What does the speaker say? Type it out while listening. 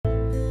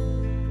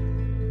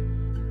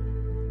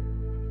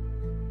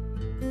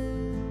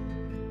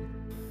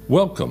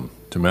Welcome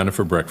to Manna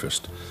for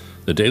Breakfast,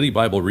 the daily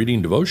Bible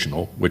reading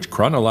devotional which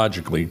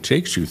chronologically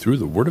takes you through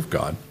the Word of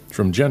God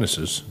from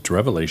Genesis to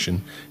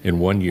Revelation in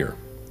 1 year.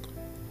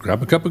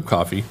 Grab a cup of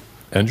coffee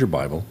and your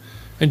Bible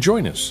and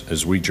join us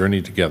as we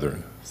journey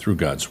together through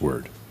God's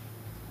Word.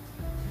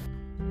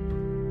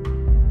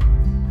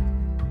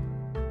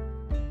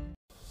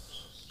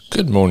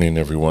 Good morning,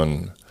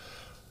 everyone.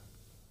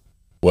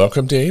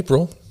 Welcome to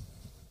April.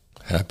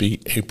 Happy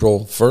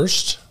April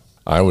 1st.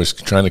 I was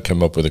trying to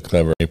come up with a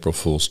clever April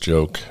Fool's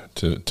joke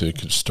to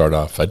start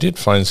off. I did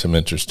find some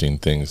interesting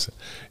things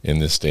in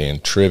this day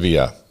in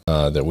trivia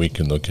that we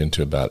can look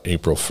into about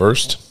April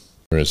 1st.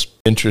 There's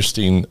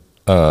interesting,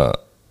 a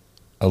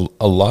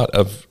lot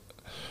of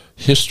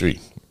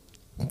history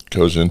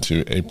goes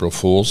into April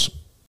Fool's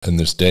and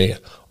this day.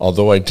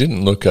 Although I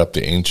didn't look up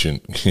the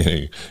ancient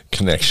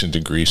connection to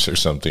Greece or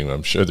something,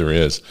 I'm sure there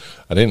is.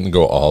 I didn't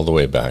go all the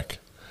way back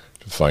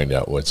to find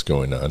out what's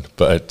going on,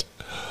 but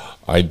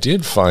I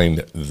did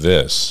find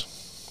this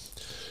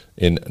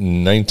in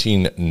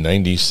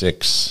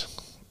 1996,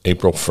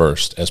 April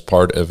 1st, as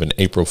part of an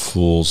April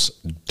Fool's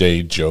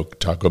Day joke.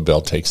 Taco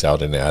Bell takes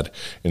out an ad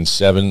in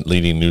 7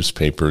 leading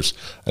newspapers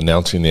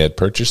announcing they had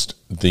purchased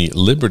the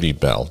Liberty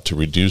Bell to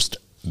reduce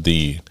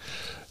the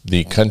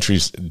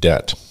country's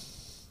debt.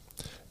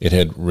 It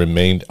had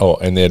remained,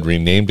 and they had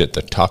renamed it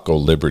the Taco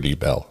Liberty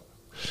Bell.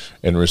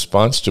 In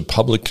response to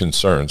public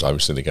concerns,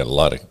 obviously they got a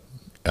lot of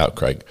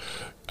outcry,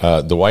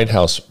 the White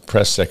House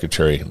press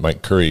secretary,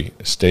 Mike Curry,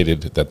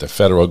 stated that the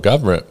federal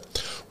government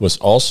was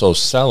also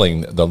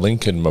selling the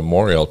Lincoln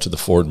Memorial to the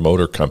Ford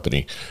Motor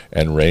Company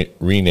and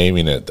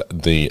renaming it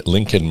the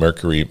Lincoln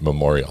Mercury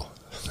Memorial.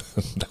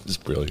 That was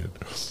brilliant.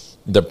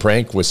 The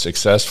prank was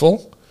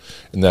successful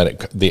in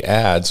that the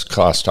ads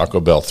cost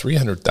Taco Bell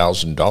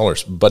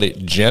 $300,000, but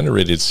it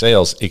generated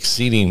sales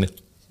exceeding,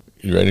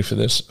 you ready for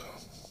this?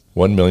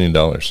 $1 million.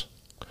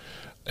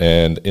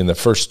 And in the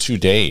first 2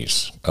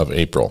 days of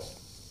April,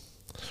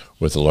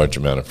 with a large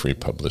amount of free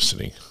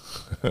publicity.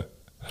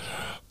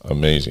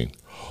 Amazing.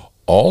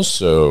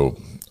 Also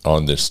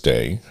on this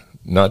day,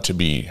 not to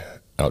be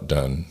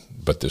outdone,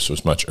 but this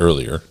was much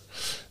earlier,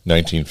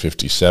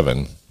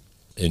 1957,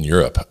 in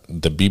Europe,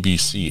 the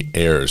BBC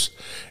airs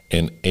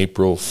an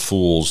April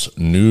Fool's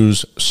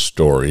news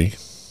story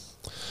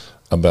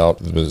about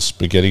the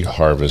spaghetti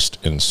harvest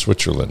in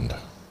Switzerland.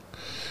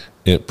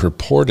 It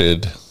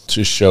purported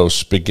to show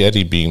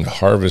spaghetti being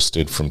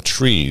harvested from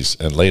trees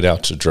and laid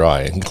out to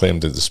dry, and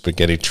claimed that the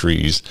spaghetti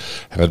trees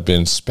had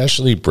been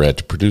specially bred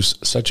to produce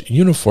such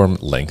uniform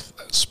length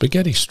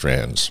spaghetti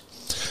strands.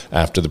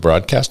 After the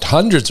broadcast,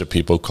 hundreds of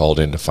people called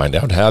in to find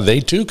out how they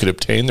too could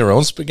obtain their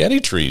own spaghetti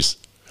trees.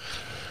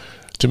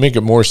 To make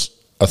it more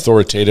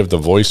authoritative, the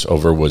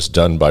voiceover was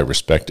done by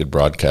respected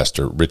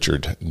broadcaster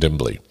Richard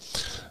Dimbley.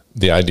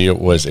 The idea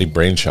was a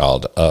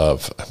brainchild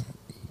of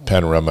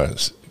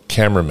Panorama's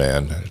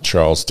cameraman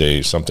Charles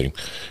Day something,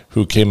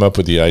 who came up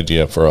with the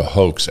idea for a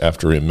hoax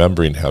after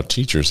remembering how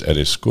teachers at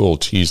his school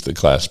teased the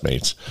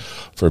classmates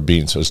for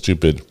being so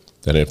stupid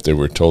that if they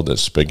were told that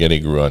spaghetti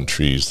grew on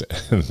trees,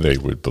 they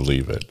would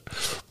believe it.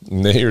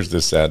 And here's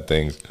the sad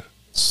thing.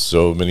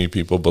 So many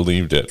people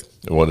believed it.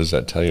 What does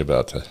that tell you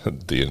about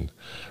the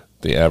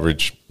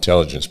average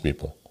intelligence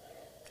people?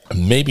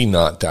 Maybe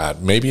not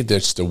that. Maybe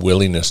that's the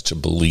willingness to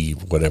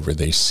believe whatever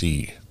they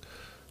see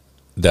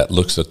that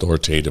looks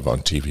authoritative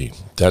on TV.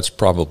 That's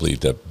probably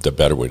the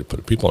better way to put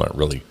it. People aren't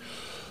really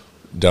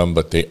dumb,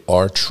 but they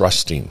are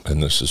trusting,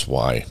 and this is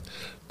why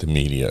the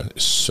media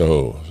is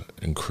so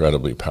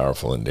incredibly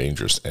powerful and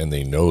dangerous, and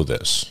they know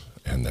this,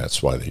 and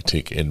that's why they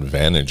take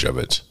advantage of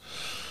it.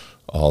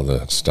 All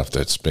the stuff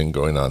that's been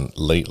going on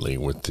lately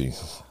with the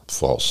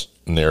false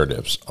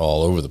narratives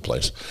all over the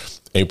place.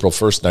 April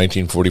 1st,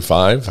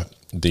 1945,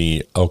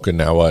 the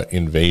Okinawa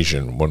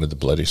invasion, one of the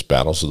bloodiest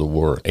battles of the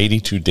war.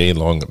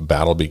 82-day-long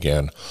battle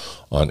began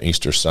on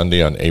Easter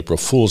Sunday on April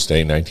Fool's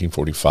Day,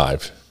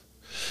 1945,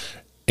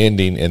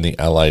 ending in the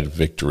Allied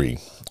victory.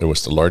 It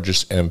was the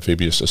largest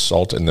amphibious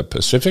assault in the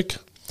Pacific.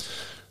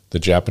 The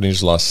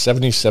Japanese lost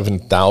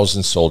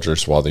 77,000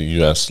 soldiers, while the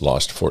U.S.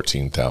 lost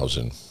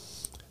 14,000.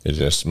 It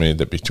is estimated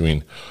that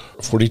between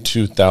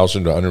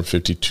 42,000 to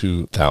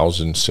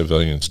 152,000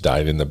 civilians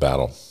died in the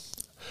battle,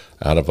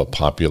 out of a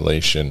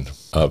population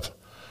of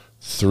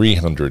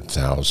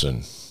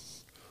 300,000.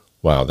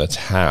 Wow, that's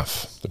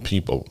half the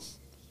people.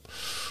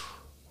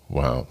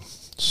 Wow,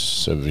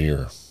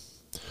 severe.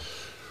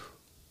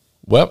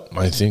 Well,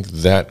 I think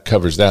that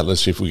covers that.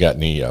 Let's see if we got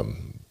any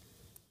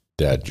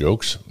dad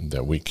jokes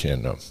that we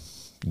can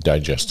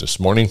digest this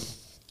morning.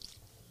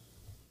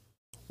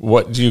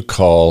 What do you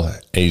call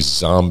a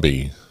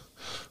zombie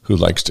who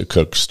likes to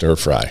cook stir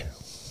fry?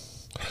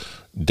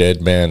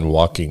 Dead man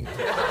walking.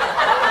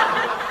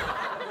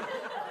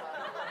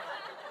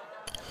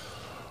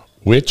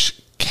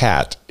 Which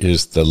cat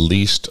is the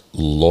least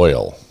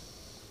loyal?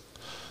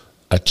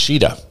 A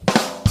cheetah.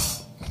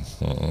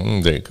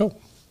 There you go.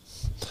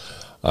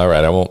 All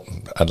right,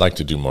 I'd like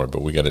to do more,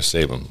 but we got to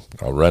save them.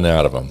 I'll run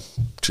out of them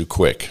too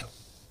quick.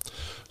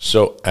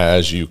 So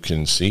as you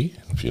can see,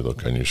 if you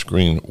look on your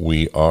screen,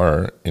 we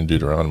are in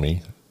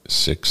Deuteronomy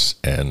 6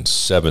 and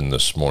 7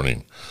 this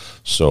morning.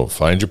 So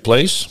find your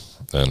place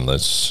and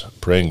let's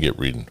pray and get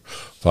reading.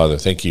 Father,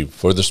 thank you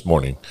for this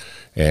morning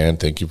and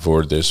thank you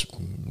for this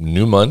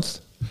new month.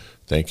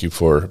 Thank you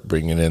for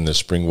bringing in the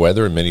spring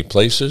weather in many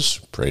places.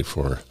 Pray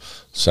for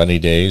sunny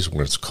days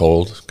when it's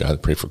cold.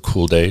 God, pray for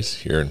cool days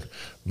here in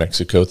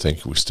Mexico.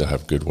 Thank you. We still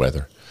have good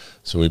weather.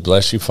 So we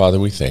bless you, Father.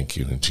 We thank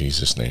you in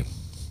Jesus' name.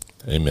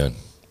 Amen.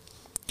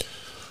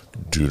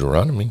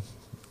 Deuteronomy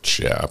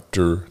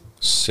chapter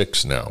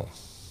 6 now.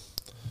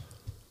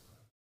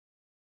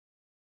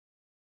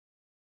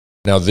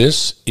 Now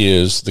this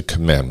is the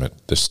commandment,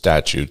 the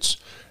statutes,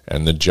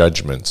 and the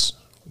judgments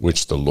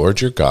which the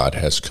Lord your God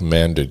has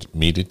commanded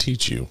me to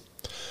teach you,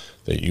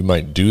 that you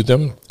might do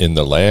them in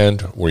the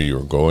land where you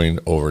are going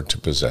over to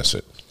possess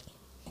it,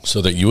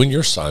 so that you and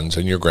your sons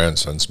and your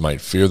grandsons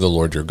might fear the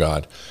Lord your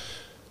God,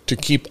 to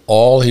keep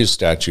all his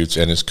statutes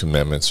and his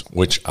commandments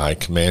which I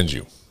command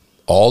you,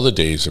 all the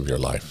days of your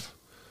life,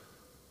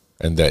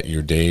 and that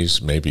your days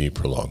may be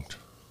prolonged.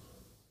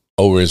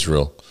 O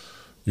Israel,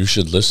 you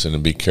should listen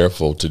and be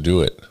careful to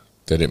do it,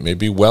 that it may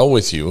be well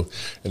with you,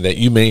 and that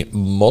you may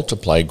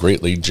multiply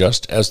greatly,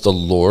 just as the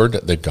Lord,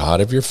 the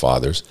God of your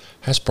fathers,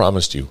 has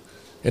promised you,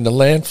 in a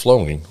land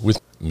flowing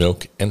with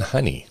milk and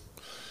honey.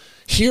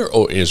 Hear,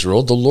 O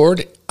Israel, the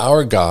Lord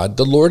our God,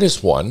 the Lord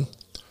is one.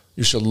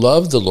 You shall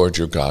love the Lord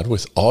your God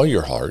with all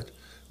your heart,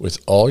 with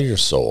all your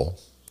soul,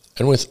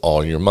 and with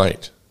all your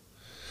might.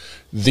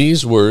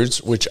 These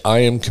words which I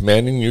am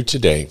commanding you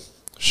today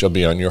shall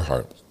be on your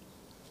heart.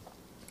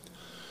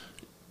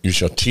 You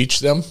shall teach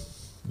them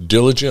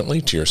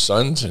diligently to your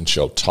sons, and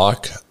shall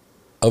talk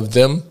of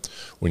them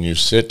when you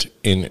sit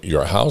in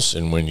your house,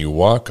 and when you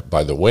walk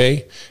by the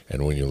way,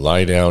 and when you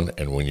lie down,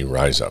 and when you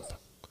rise up.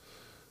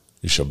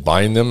 You shall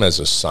bind them as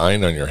a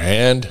sign on your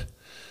hand,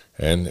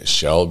 and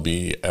shall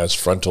be as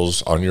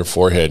frontals on your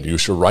forehead. You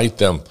shall write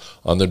them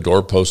on the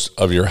doorposts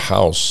of your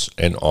house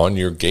and on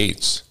your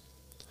gates.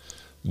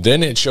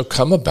 Then it shall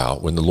come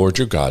about, when the Lord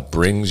your God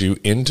brings you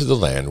into the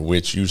land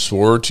which you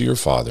swore to your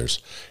fathers,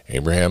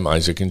 Abraham,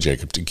 Isaac, and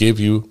Jacob, to give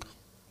you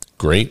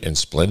great and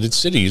splendid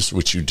cities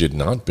which you did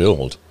not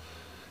build,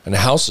 and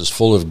houses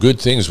full of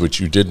good things which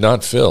you did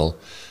not fill,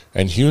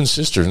 and hewn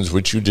cisterns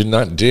which you did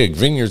not dig,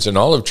 vineyards and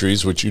olive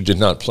trees which you did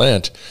not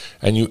plant,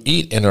 and you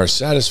eat and are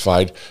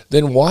satisfied,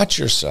 then watch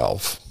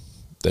yourself,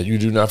 that you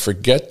do not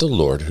forget the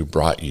Lord who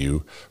brought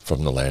you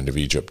from the land of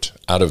Egypt,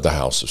 out of the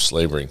house of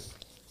slavery.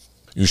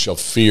 You shall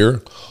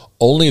fear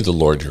only the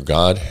Lord your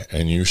God,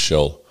 and you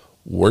shall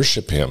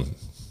worship him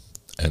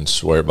and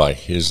swear by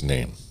his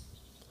name.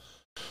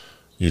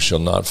 You shall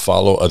not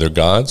follow other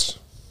gods,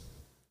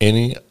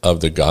 any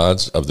of the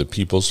gods of the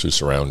peoples who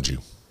surround you.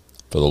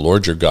 For the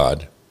Lord your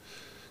God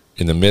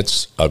in the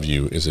midst of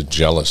you is a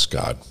jealous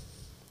God.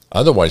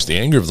 Otherwise the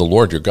anger of the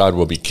Lord your God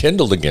will be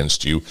kindled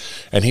against you,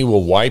 and he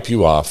will wipe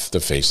you off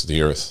the face of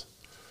the earth.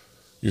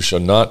 You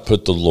shall not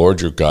put the Lord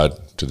your God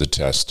to the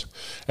test,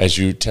 as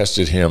you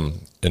tested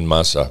him in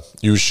Massah.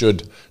 You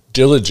should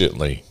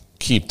diligently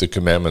keep the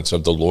commandments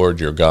of the Lord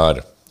your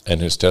God, and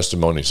his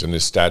testimonies and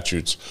his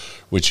statutes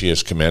which he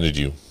has commanded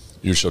you.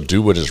 You shall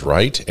do what is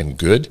right and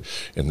good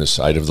in the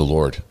sight of the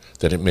Lord,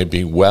 that it may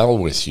be well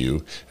with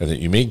you, and that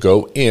you may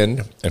go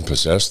in and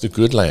possess the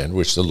good land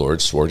which the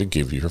Lord swore to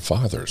give your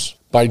fathers,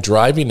 by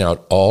driving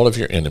out all of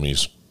your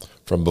enemies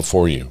from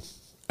before you,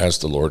 as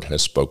the Lord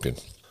has spoken.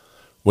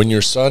 When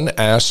your son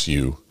asks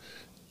you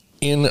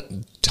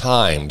in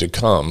time to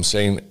come,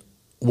 saying,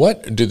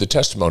 what do the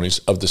testimonies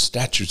of the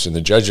statutes and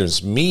the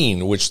judgments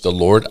mean which the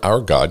Lord our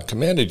God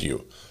commanded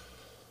you?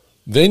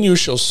 Then you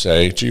shall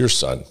say to your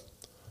son,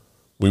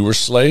 we were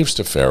slaves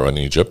to Pharaoh in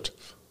Egypt,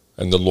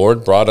 and the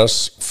Lord brought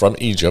us from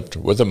Egypt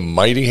with a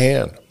mighty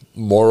hand.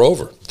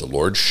 Moreover, the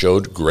Lord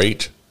showed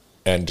great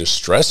and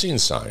distressing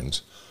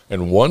signs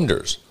and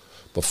wonders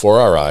before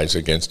our eyes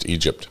against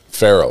Egypt,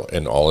 Pharaoh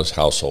and all his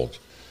household.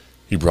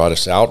 He brought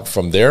us out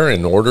from there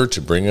in order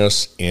to bring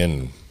us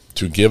in,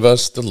 to give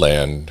us the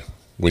land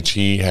which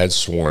he had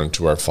sworn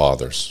to our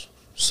fathers.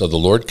 So the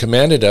Lord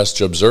commanded us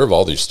to observe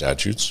all these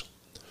statutes,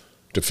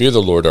 to fear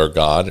the Lord our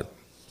God,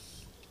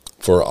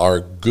 for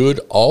our good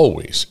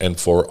always, and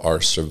for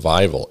our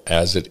survival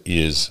as it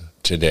is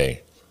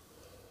today.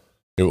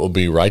 It will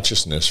be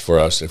righteousness for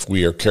us if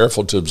we are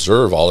careful to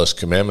observe all his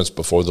commandments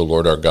before the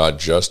Lord our God,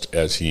 just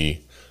as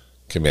he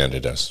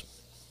commanded us.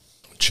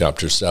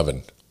 Chapter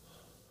 7.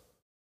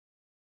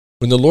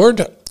 When the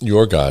Lord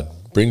your God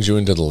brings you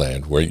into the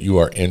land where you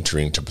are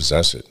entering to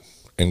possess it,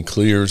 and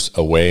clears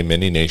away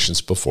many nations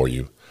before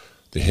you,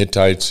 the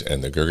Hittites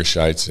and the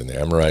Girgashites and the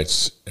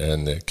Amorites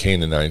and the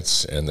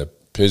Canaanites and the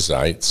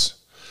Perizzites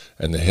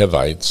and the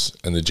Hivites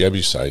and the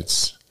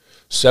Jebusites,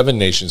 7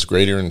 nations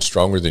greater and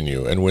stronger than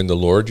you. And when the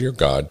Lord your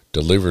God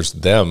delivers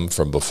them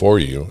from before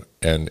you,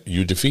 and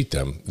you defeat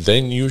them,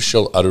 then you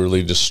shall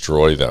utterly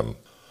destroy them.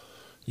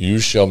 You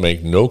shall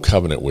make no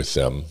covenant with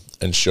them,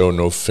 and show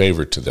no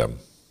favor to them.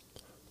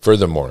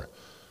 Furthermore,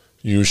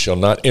 you shall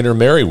not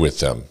intermarry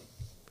with them.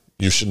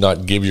 You should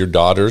not give your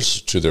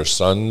daughters to their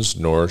sons,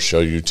 nor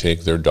shall you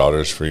take their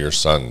daughters for your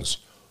sons.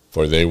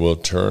 For they will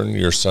turn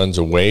your sons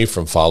away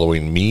from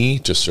following me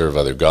to serve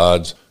other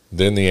gods.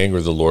 Then the anger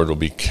of the Lord will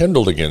be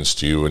kindled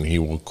against you, and he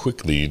will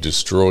quickly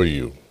destroy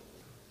you.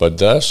 But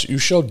thus you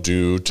shall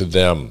do to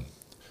them.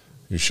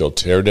 You shall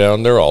tear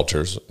down their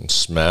altars, and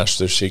smash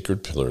their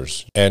sacred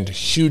pillars, and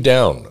hew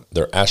down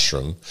their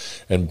ashram,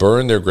 and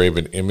burn their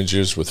graven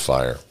images with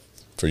fire.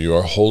 For you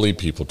are holy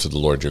people to the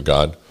Lord your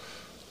God.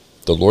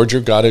 The Lord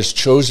your God has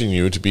chosen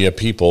you to be a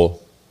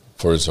people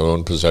for his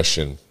own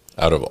possession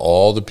out of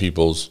all the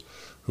peoples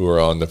who are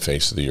on the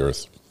face of the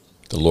earth.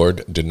 The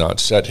Lord did not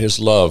set his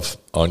love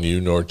on you,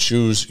 nor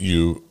choose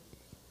you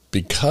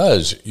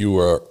because you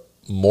were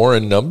more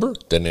in number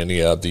than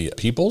any of the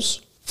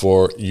peoples,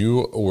 for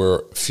you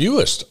were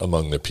fewest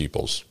among the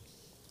peoples.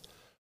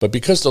 But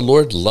because the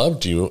Lord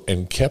loved you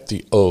and kept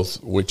the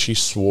oath which he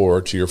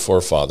swore to your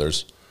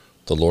forefathers,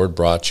 the Lord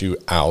brought you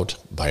out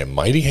by a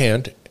mighty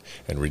hand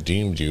and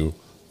redeemed you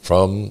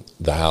from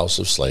the house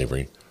of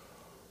slavery,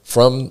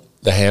 from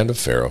the hand of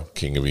Pharaoh,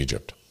 king of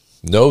Egypt.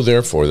 Know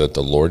therefore that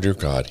the Lord your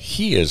God,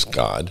 he is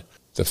God,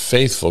 the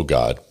faithful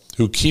God,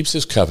 who keeps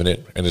his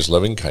covenant and his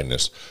loving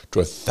kindness to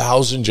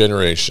 1,000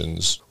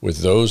 generations with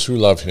those who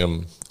love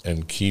him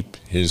and keep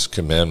his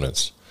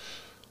commandments.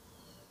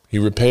 He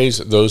repays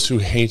those who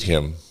hate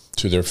him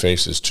to their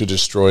faces to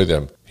destroy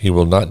them. He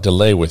will not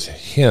delay with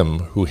him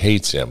who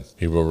hates him.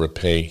 He will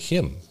repay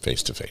him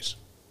face to face.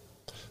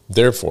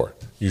 Therefore,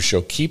 you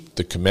shall keep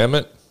the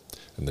commandment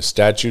and the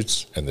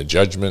statutes and the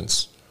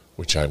judgments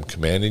which I am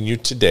commanding you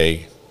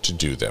today to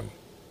do them.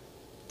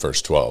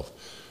 Verse 12.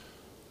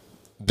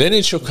 Then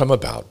it shall come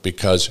about,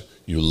 because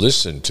you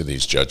listen to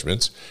these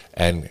judgments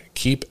and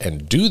keep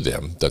and do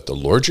them, that the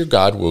Lord your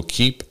God will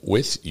keep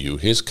with you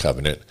his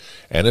covenant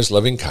and his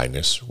loving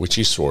kindness, which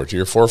he swore to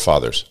your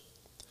forefathers.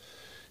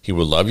 He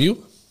will love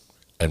you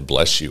and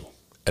bless you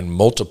and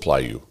multiply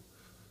you.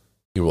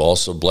 He will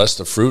also bless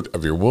the fruit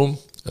of your womb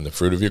and the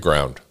fruit of your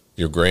ground,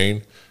 your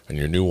grain and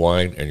your new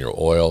wine and your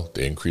oil,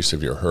 the increase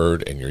of your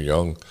herd and your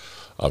young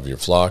of your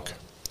flock,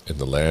 in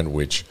the land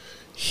which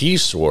he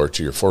swore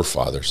to your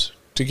forefathers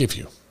to give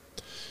you.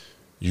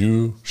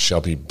 You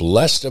shall be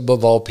blessed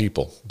above all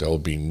people. There will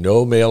be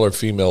no male or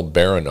female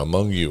barren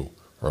among you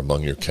or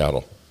among your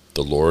cattle.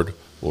 The Lord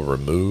will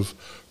remove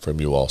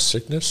from you all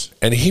sickness,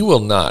 and he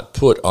will not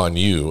put on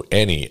you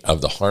any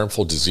of the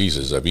harmful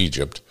diseases of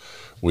Egypt,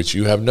 which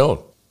you have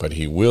known, but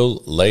he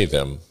will lay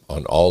them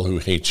on all who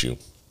hate you.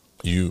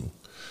 You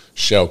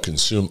shall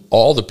consume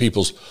all the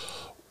peoples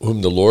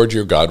whom the Lord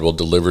your God will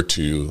deliver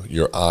to you.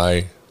 Your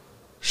eye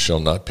shall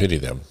not pity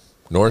them,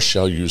 nor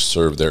shall you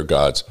serve their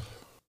gods,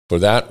 for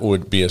that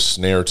would be a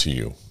snare to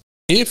you.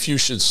 If you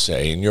should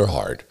say in your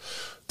heart,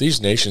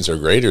 these nations are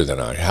greater than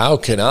I, how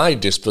can I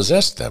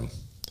dispossess them?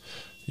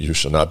 You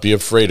shall not be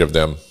afraid of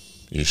them.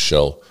 You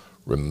shall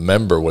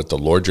remember what the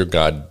Lord your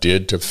God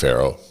did to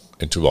Pharaoh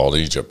and to all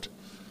Egypt,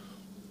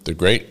 the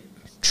great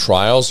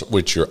trials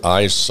which your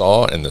eyes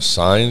saw, and the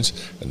signs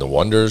and the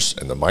wonders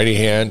and the mighty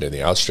hand and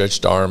the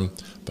outstretched arm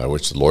by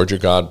which the Lord your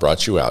God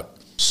brought you out.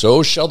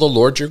 So shall the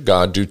Lord your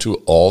God do to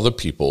all the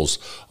peoples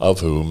of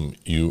whom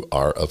you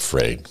are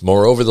afraid.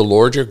 Moreover, the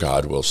Lord your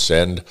God will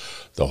send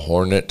the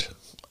hornet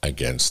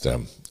against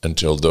them,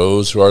 until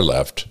those who are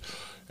left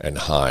and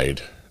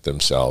hide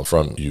themselves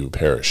from you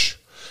perish.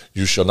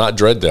 You shall not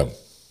dread them,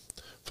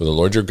 for the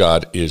Lord your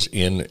God is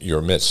in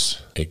your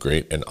midst, a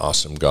great and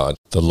awesome God.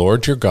 The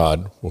Lord your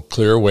God will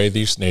clear away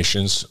these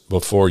nations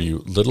before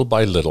you little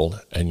by little,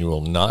 and you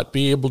will not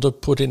be able to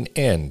put an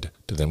end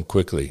to them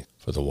quickly,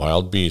 for the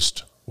wild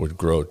beast would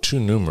grow too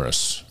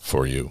numerous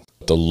for you.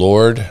 The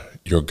Lord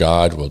your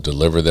God will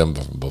deliver them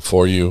from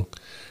before you,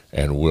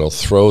 and will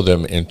throw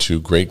them into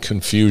great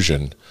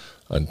confusion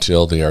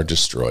until they are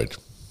destroyed.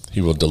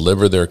 He will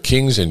deliver their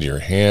kings into your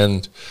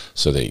hand,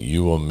 so that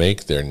you will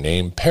make their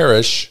name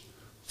perish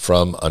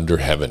from under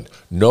heaven.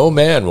 No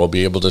man will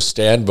be able to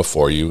stand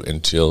before you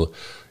until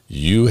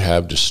you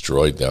have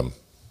destroyed them.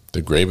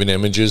 The graven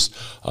images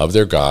of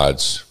their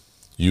gods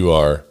you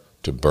are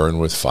to burn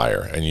with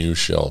fire, and you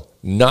shall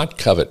not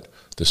covet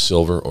the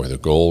silver or the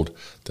gold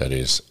that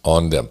is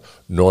on them,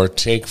 nor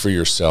take for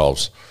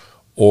yourselves,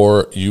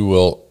 or you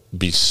will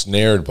be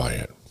snared by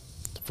it.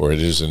 For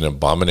it is an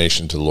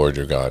abomination to the Lord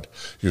your God.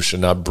 You shall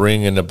not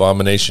bring an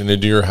abomination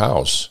into your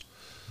house,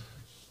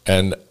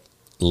 and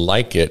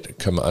like it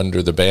come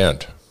under the ban.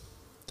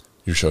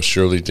 You shall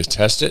surely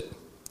detest it,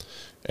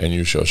 and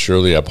you shall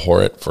surely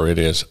abhor it, for it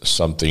is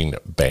something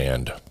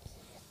banned.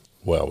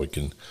 Well, we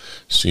can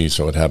see,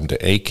 so it happened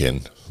to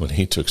Achan when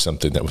he took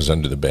something that was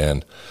under the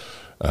ban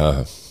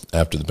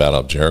after the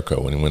Battle of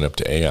Jericho, when he went up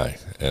to Ai,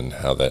 and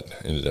how that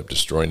ended up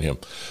destroying him.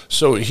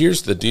 So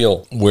here's the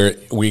deal, where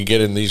we get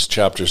in these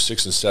chapters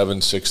 6 and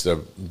 7, 6, the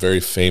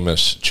very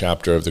famous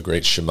chapter of the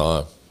great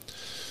Shema.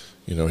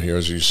 You know,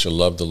 here's, you shall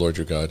love the Lord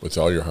your God with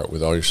all your heart,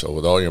 with all your soul,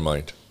 with all your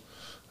mind.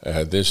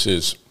 This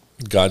is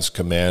God's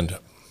command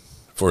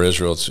for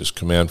Israel. It's his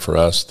command for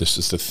us. This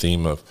is the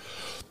theme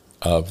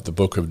of the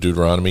book of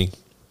Deuteronomy.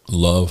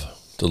 Love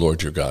the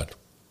Lord your God.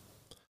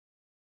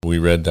 We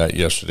read that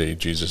yesterday.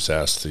 Jesus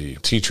asked the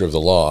teacher of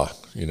the law,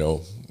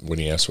 when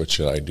he asked, what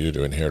should I do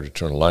to inherit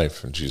eternal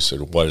life? And Jesus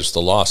said, what does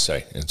the law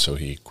say? And so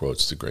he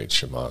quotes the great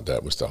Shema.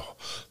 That was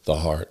the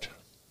heart.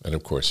 And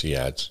of course he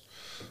adds,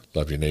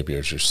 love your neighbor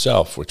as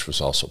yourself, which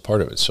was also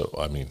part of it. So,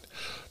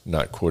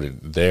 not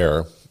quoted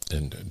there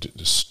in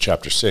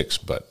chapter 6,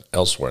 but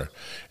elsewhere.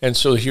 And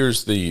so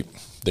here's the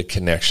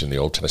connection, the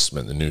Old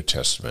Testament, the New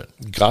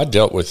Testament. God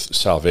dealt with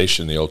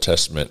salvation in the Old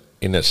Testament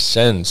in a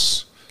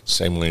sense,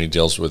 same way he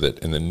deals with it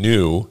in the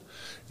New,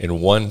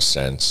 in one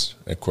sense.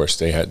 Of course,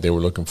 they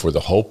were looking for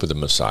the hope of the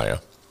Messiah.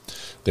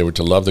 They were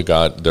to love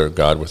their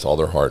God with all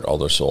their heart, all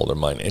their soul, their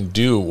mind, and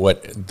do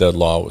what the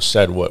law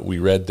said, what we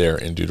read there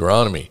in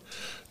Deuteronomy,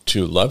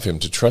 to love him,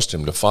 to trust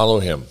him, to follow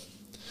him,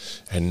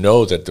 and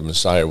know that the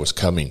Messiah was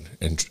coming,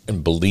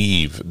 and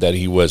believe that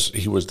he was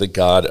the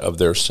God of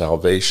their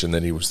salvation,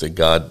 that he was the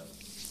God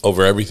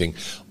over everything.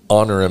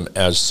 Honor him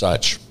as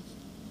such.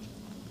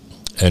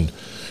 And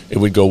it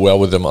would go well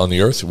with them on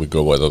the earth. It would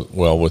go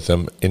well with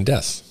them in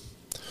death.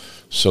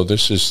 So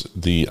this is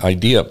the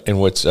idea. And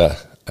what's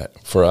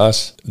for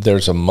us,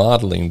 there's a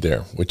modeling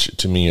there, which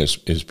to me is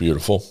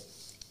beautiful,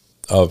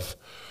 of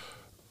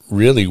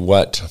really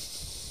what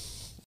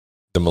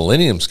the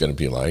millennium's going to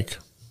be like.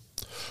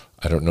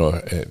 I don't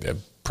know,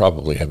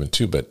 probably heaven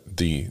too, but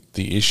the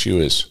issue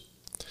is,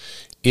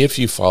 if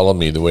you follow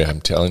me the way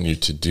I'm telling you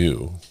to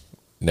do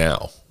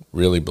now,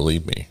 really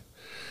believe me,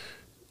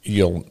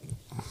 you'll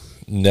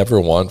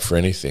never want for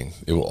anything.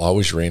 It will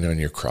always rain on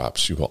your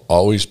crops. You will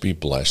always be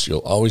blessed. You'll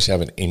always have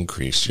an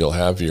increase. You'll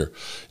have your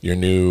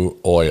new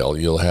oil.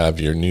 You'll have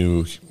your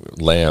new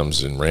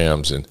lambs and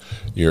rams, and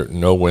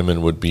no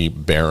women would be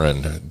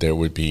barren. There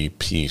would be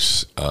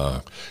peace.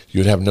 You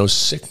would have no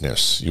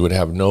sickness. You would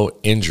have no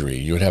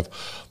injury.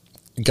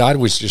 God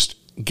was just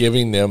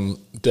giving them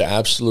the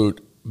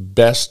absolute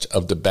best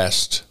of the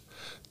best,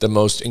 the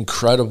most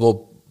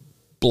incredible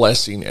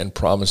blessing and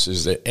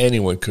promises that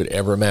anyone could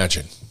ever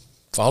imagine.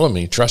 Follow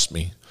me, trust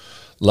me,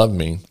 love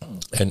me,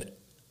 and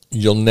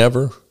you'll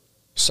never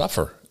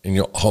suffer, and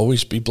you'll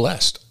always be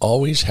blessed,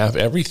 always have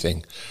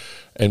everything,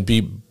 and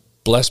be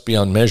blessed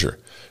beyond measure.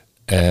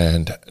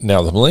 And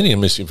now the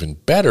millennium is even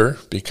better,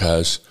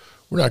 because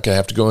we're not going to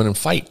have to go in and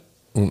fight.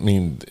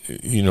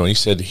 He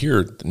said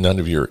here, none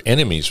of your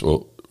enemies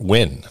will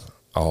win.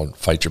 I'll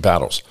fight your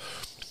battles.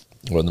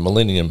 Well, in the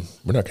millennium,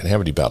 we're not going to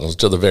have any battles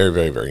until the very,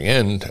 very, very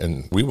end,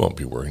 and we won't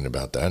be worrying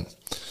about that.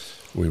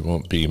 We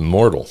won't be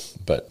mortal.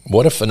 But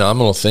what a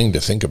phenomenal thing to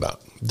think about.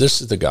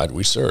 This is the God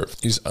we serve.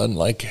 He's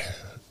unlike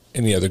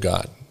any other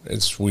God.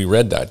 We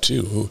read that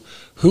too.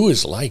 Who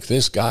is like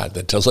this God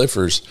that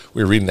delivers?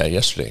 We were reading that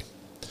yesterday.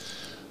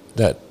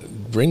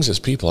 That brings his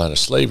people out of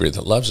slavery,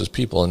 that loves his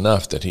people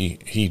enough that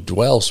he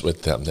dwells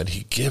with them, that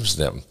he gives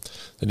them,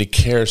 that he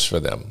cares for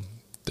them.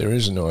 There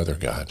is no other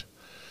God.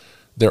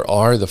 There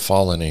are the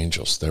fallen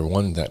angels. They're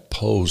one that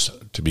pose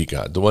to be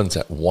God, the ones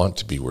that want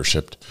to be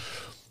worshipped,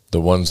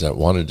 the ones that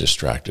want to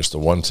distract us, the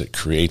ones that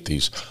create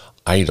these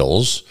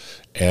idols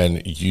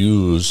and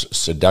use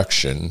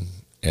seduction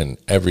and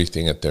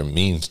everything at their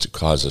means to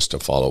cause us to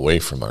fall away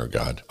from our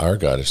God. Our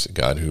God is the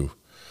God who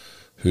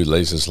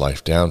lays his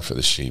life down for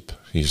the sheep.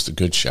 He's the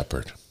good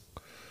shepherd.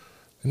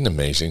 Isn't it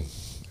amazing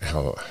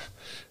how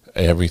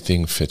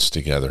everything fits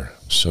together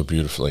so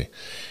beautifully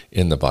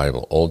in the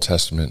Bible? Old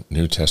Testament,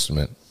 New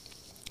Testament,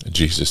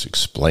 Jesus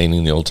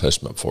explaining the Old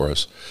Testament for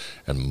us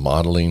and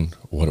modeling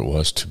what it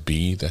was to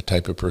be that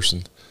type of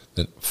person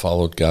that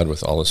followed God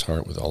with all his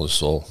heart, with all his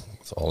soul,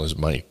 with all his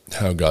might.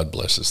 How God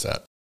blesses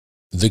that.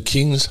 The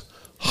King's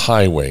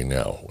Highway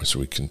now, as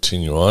we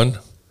continue on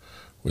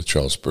with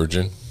Charles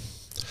Spurgeon.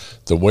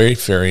 The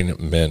wayfaring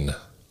men,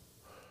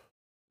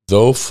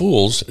 though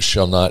fools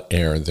shall not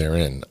err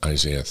therein,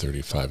 Isaiah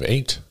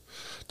 35:8.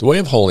 The way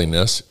of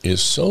holiness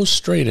is so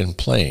straight and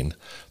plain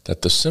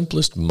that the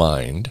simplest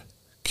mind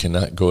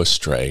cannot go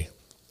astray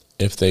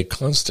if they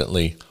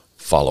constantly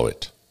follow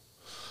it.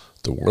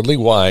 The worldly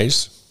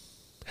wise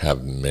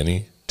have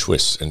many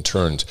twists and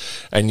turns,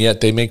 and yet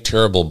they make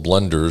terrible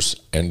blunders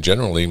and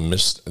generally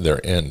miss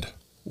their end.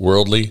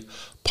 Worldly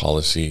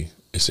policy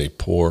is a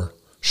poor,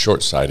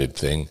 short-sighted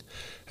thing,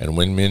 and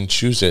when men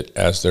choose it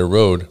as their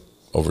road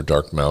over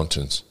dark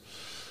mountains,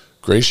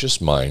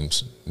 gracious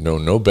minds know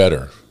no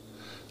better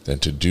than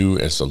to do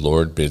as the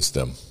Lord bids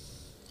them.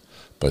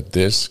 But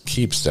this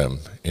keeps them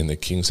in the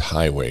King's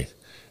highway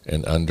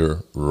and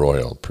under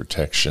royal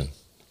protection.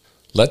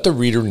 Let the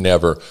reader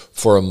never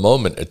for a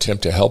moment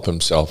attempt to help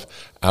himself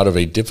out of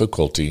a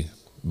difficulty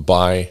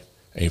by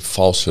a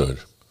falsehood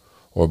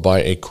or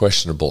by a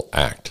questionable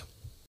act,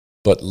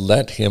 but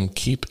let him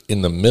keep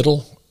in the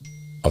middle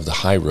of the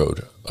high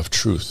road of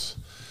truth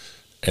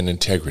and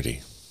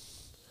integrity,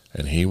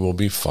 and he will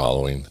be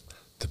following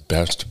the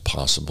best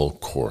possible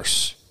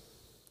course.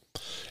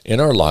 In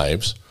our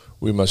lives,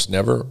 we must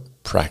never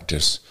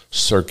practice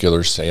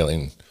circular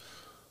sailing,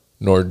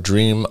 nor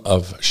dream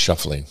of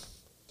shuffling.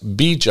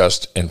 Be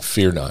just and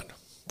fear not.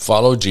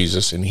 Follow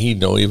Jesus and heed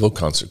no evil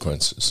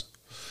consequences.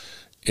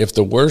 If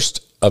the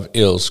worst of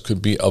ills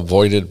could be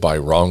avoided by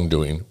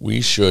wrongdoing,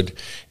 we should,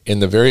 in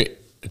the very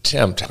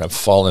attempt have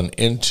fallen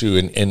into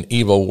an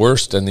evil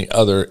worse than the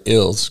other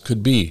ills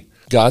could be.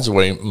 God's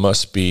way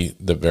must be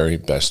the very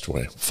best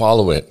way.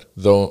 Follow it,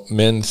 though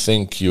men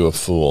think you a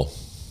fool,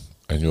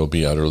 and you will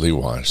be utterly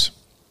wise.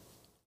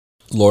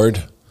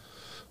 Lord,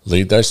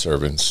 lead thy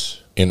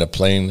servants in a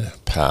plain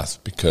path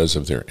because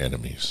of their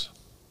enemies.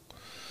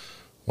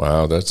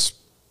 Wow, that's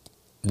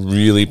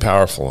really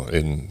powerful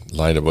in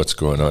light of what's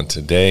going on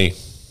today,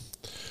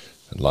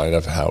 in light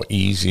of how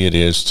easy it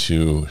is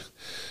to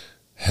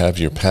have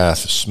your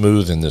path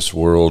smooth in this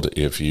world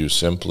if you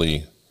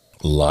simply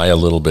lie a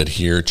little bit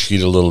here,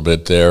 cheat a little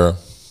bit there,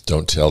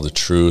 don't tell the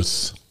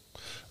truth,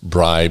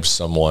 bribe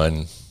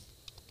someone,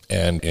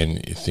 and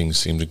things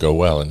seem to go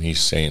well. And he's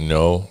saying,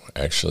 no,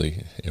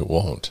 actually, it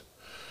won't.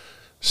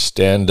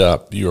 Stand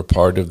up. You are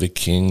part of the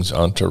king's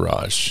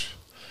entourage.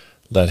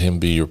 Let him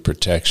be your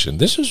protection.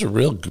 This is a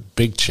real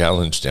big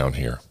challenge down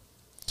here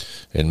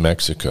in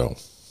Mexico.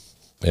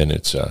 And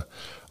it's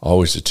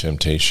always a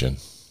temptation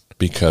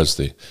because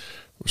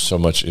so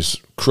much is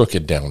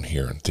crooked down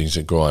here and things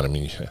that go on. I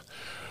mean,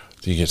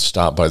 you get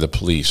stopped by the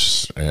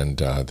police and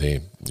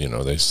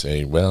they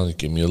say, well,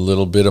 give me a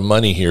little bit of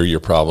money here, your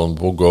problem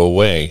will go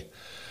away.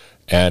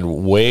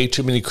 And way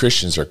too many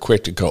Christians are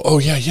quick to go, oh,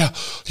 yeah,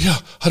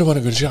 I don't want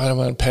to go to jail. I don't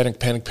want to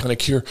panic.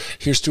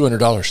 Here's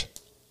 $200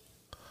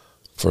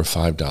 for a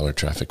 $5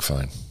 traffic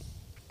fine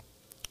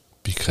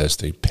because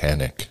they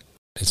panic.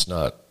 It's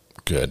not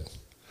good.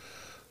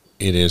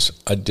 It is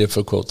a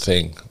difficult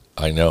thing.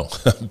 I know.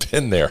 I've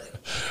been there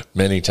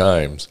many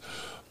times,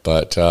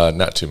 but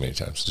not too many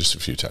times, just a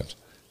few times.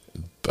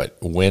 But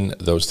when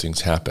those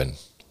things happen,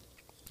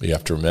 you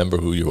have to remember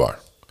who you are,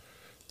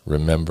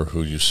 remember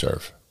who you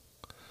serve,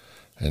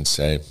 and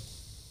say,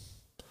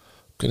 I'm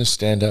going to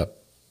stand up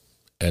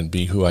and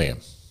be who I am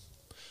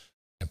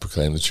and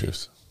proclaim the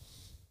truth.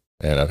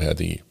 And I've had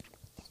the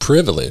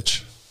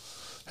privilege,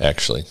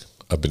 actually,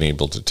 of being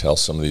able to tell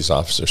some of these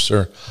officers,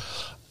 sir,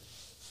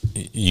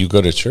 you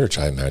go to church,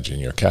 I imagine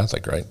you're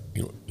Catholic, right?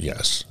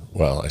 Yes.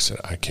 Well, I said,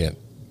 I can't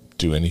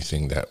do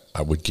anything that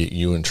I would get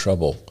you in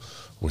trouble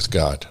with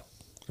God.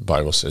 The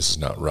Bible says it's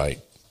not right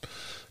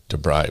to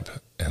bribe,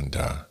 and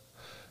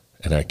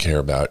I care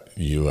about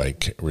you. I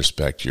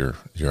respect your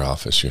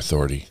office, your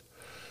authority,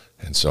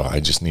 and so I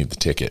just need the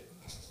ticket,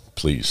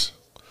 please,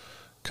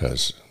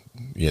 because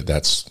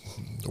that's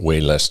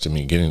way less to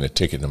me. Getting a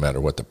ticket, no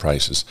matter what the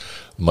price is,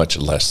 much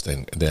less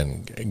than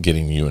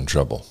getting you in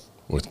trouble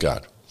with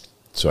God.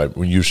 So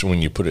when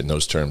you put it in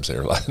those terms,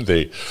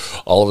 they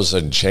all of a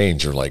sudden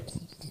change. Or like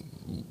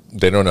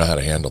they don't know how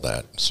to handle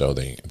that, so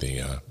they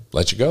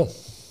let you go.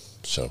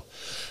 So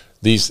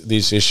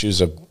these issues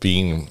of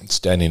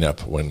standing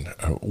up when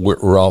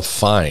we're all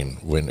fine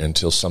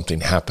until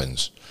something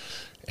happens,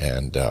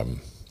 and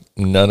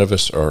none of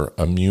us are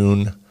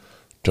immune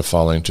to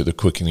falling to the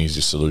quick and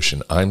easy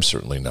solution. I'm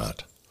certainly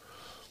not,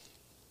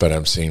 but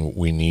I'm saying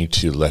we need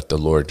to let the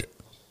Lord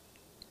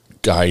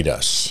guide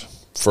us.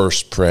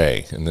 First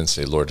pray, and then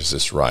say, Lord, is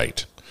this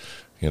right?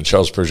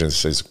 Charles Spurgeon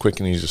says a quick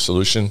and easy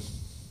solution,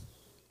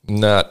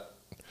 not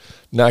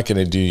going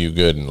to do you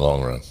good in the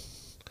long run.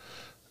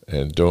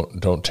 And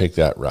don't take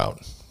that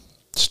route.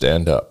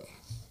 Stand up.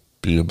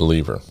 Be a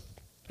believer.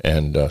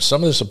 And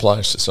some of this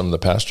applies to some of the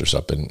pastors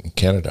up in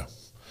Canada,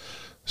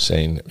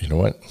 saying, you know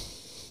what?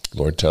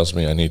 Lord tells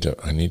me I need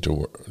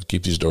to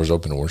keep these doors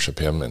open and worship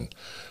him. And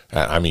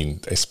I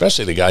mean,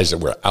 especially the guys that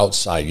were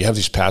outside. You have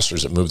these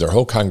pastors that move their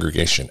whole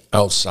congregation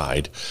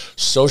outside,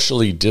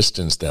 socially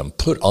distance them,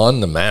 put on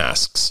the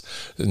masks,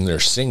 and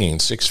they're singing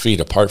 6 feet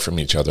apart from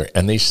each other,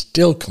 and they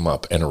still come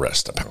up and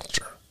arrest the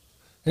pastor.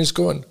 And he's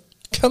going,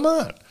 come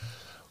on.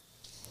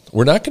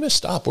 We're not going to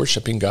stop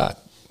worshiping God.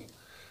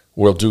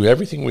 We'll do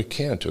everything we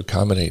can to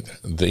accommodate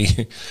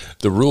the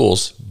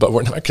rules, but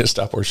we're not going to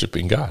stop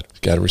worshiping God.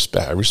 You've got to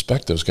respect. I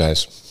respect those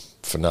guys.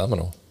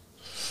 Phenomenal.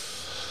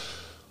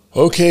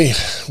 Okay,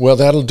 well,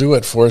 that'll do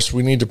it for us.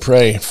 We need to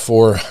pray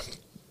for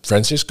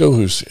Francisco,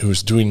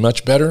 who's doing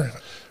much better.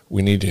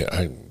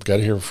 I got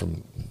to hear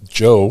from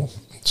Joe.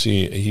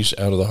 See, he's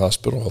out of the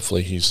hospital.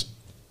 Hopefully he's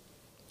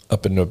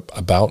up and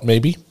about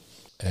maybe.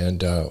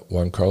 And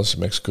Juan Carlos in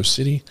Mexico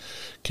City.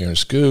 Karen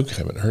Skoog,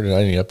 haven't heard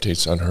any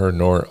updates on her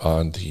nor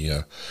on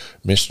the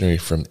missionary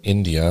from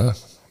India.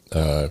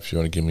 If you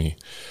want to give me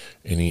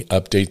any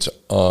updates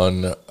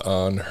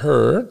on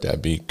her,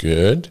 that'd be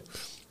good.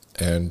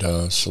 And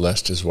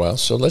Celeste as well.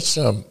 So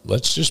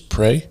let's just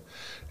pray,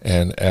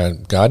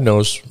 and God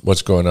knows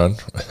what's going on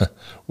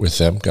with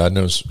them. God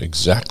knows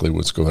exactly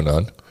what's going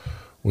on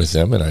with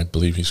them, and I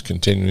believe he's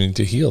continuing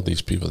to heal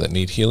these people that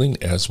need healing,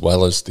 as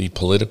well as the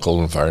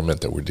political environment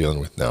that we're dealing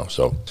with now.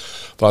 So,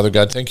 Father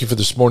God, thank you for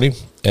this morning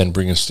and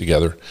bring us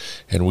together.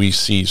 And we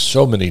see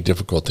so many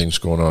difficult things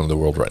going on in the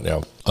world right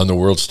now. On the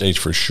world stage,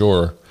 for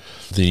sure,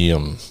 the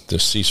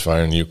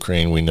ceasefire in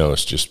Ukraine, we know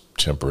it's just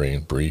temporary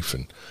and brief,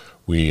 and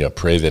we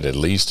pray that at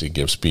least it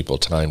gives people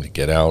time to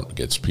get out,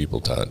 gets people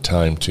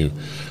time to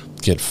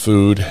get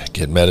food,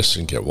 get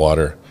medicine, get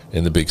water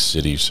in the big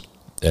cities,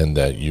 and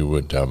that you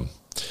would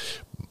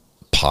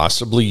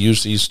possibly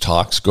use these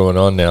talks going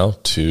on now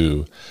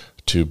to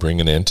to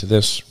bring an end to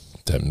this,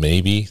 that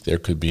maybe there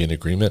could be an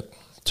agreement.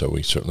 So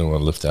we certainly want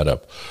to lift that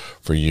up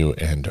for you.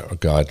 And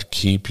God,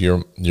 keep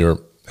your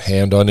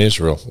hand on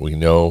Israel. We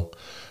know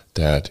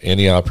that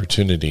any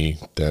opportunity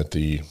that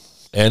the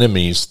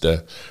enemies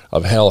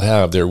of hell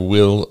have, they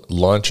will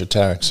launch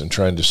attacks and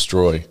try and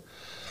destroy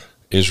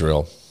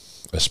Israel,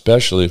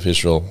 especially if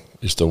Israel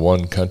is the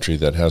one country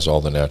that has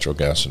all the natural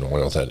gas and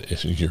oil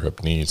that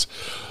Europe needs.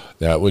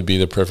 That would be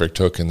the perfect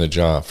hook in the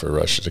jaw for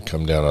Russia to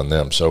come down on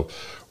them. So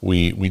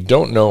we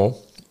don't know,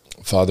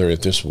 Father,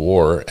 if this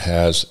war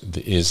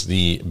is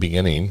the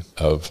beginning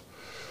of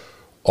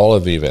all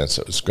of the events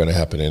that was going to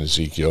happen in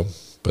Ezekiel,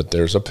 but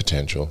there's a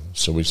potential.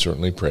 So we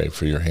certainly pray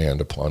for your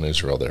hand upon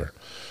Israel there.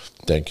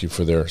 Thank you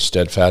for their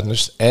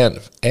steadfastness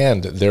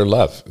and their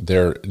love,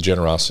 their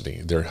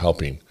generosity, their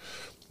helping,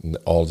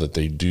 all that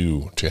they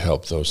do to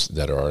help those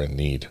that are in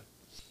need.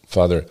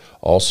 Father,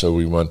 also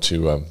we want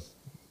to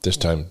this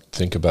time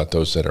think about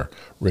those that are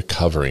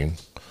recovering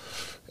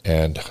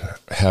and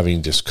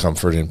having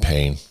discomfort and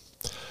pain.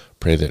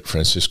 Pray that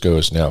Francisco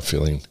is now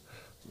feeling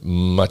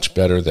much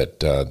better, that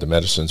the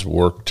medicine's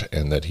worked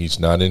and that he's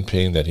not in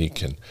pain, that he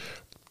can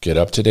get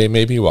up today,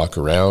 maybe walk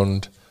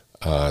around.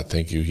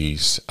 Thank you,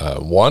 he's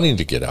wanting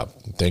to get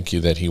up. Thank you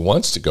that he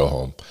wants to go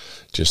home.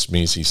 Just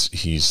means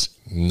he's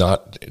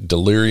not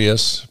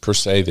delirious per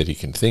se, that he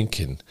can think.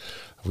 And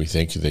we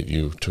thank you that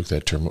you took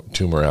that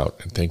tumor out,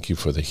 and thank you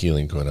for the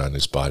healing going on in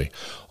his body.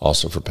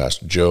 Also for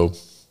Pastor Joe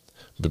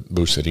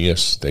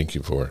Busarias, thank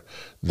you for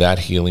that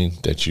healing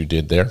that you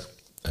did there.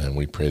 And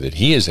we pray that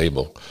he is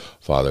able,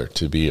 Father,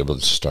 to be able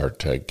to start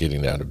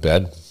getting out of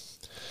bed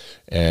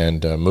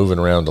and moving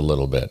around a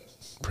little bit.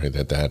 Pray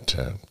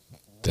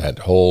that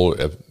whole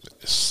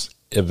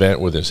event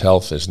with his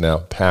health is now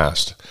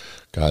past,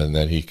 God, and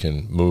that he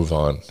can move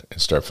on and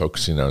start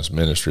focusing on his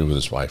ministry with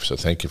his wife. So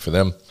thank you for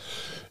them.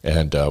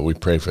 And we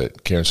pray for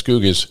Karen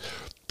Skoog is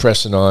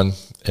pressing on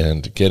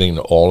and getting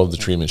all of the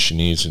treatment she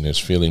needs and is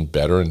feeling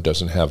better and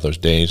doesn't have those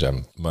days.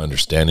 My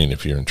understanding,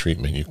 if you're in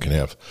treatment, you can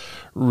have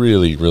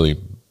really, really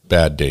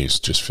bad days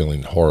just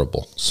feeling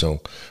horrible. So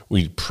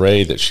we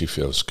pray that she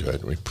feels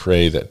good. We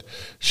pray that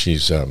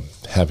she's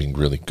having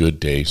really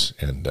good days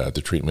and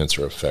the treatments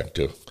are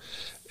effective.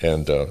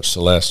 And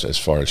Celeste, as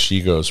far as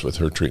she goes with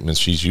her treatments,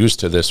 she's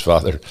used to this,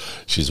 Father.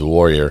 She's a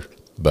warrior.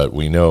 But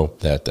we know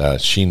that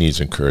she needs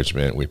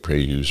encouragement. We pray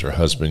you use her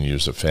husband,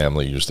 use the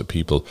family, use the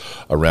people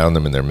around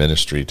them in their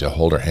ministry to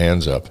hold her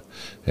hands up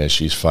as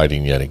she's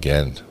fighting yet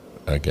again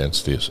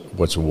against this,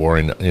 what's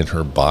warring in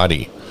her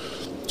body.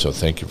 So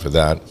thank you for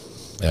that.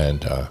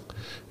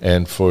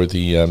 And for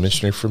the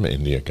missionary from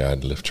India,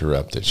 God, lift her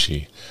up, that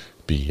she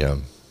be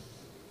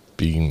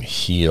being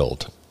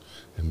healed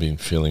and being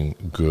feeling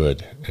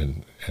good.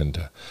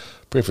 And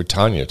pray for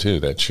Tanya,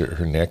 too, that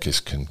her neck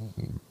is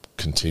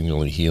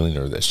continually healing,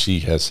 or that she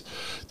has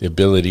the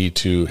ability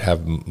to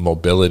have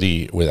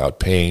mobility without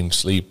pain,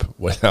 sleep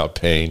without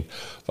pain.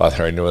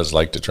 Father, I know it's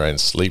like to try and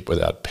sleep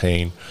without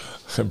pain.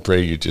 I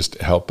pray you just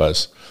help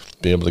us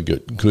be able to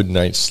get good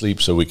night's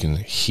sleep so we can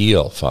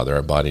heal, Father.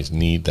 Our bodies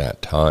need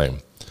that time.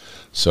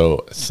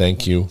 So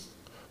thank you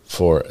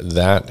for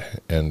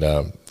that, and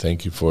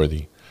thank you for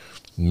the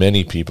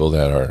many people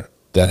that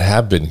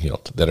have been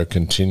healed, that are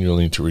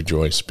continuing to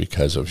rejoice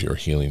because of your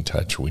healing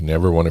touch. We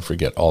never want to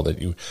forget all that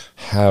you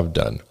have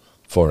done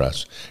for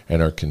us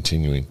and are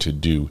continuing to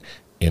do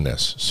in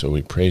us. So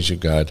we praise you,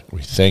 God.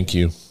 We thank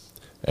you,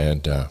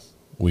 and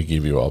we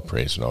give you all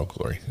praise and all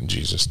glory in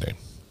Jesus' name.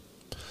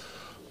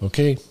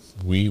 Okay,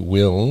 we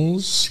will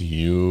see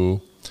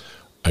you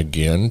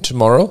again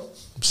tomorrow,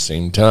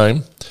 same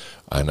time.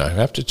 And I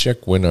have to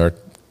check when our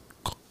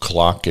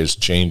clock is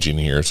changing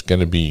here. It's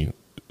going to be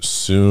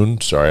soon.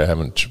 Sorry, I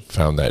haven't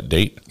found that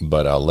date,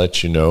 but I'll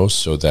let you know,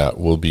 so that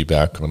we'll be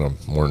back on a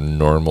more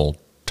normal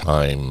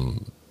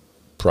time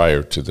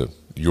prior to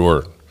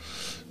your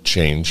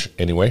change.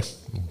 Anyway,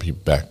 we'll be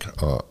back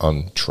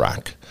on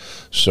track.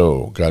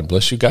 So God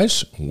bless you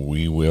guys.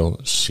 We will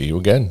see you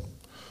again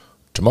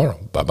tomorrow.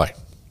 Bye-bye.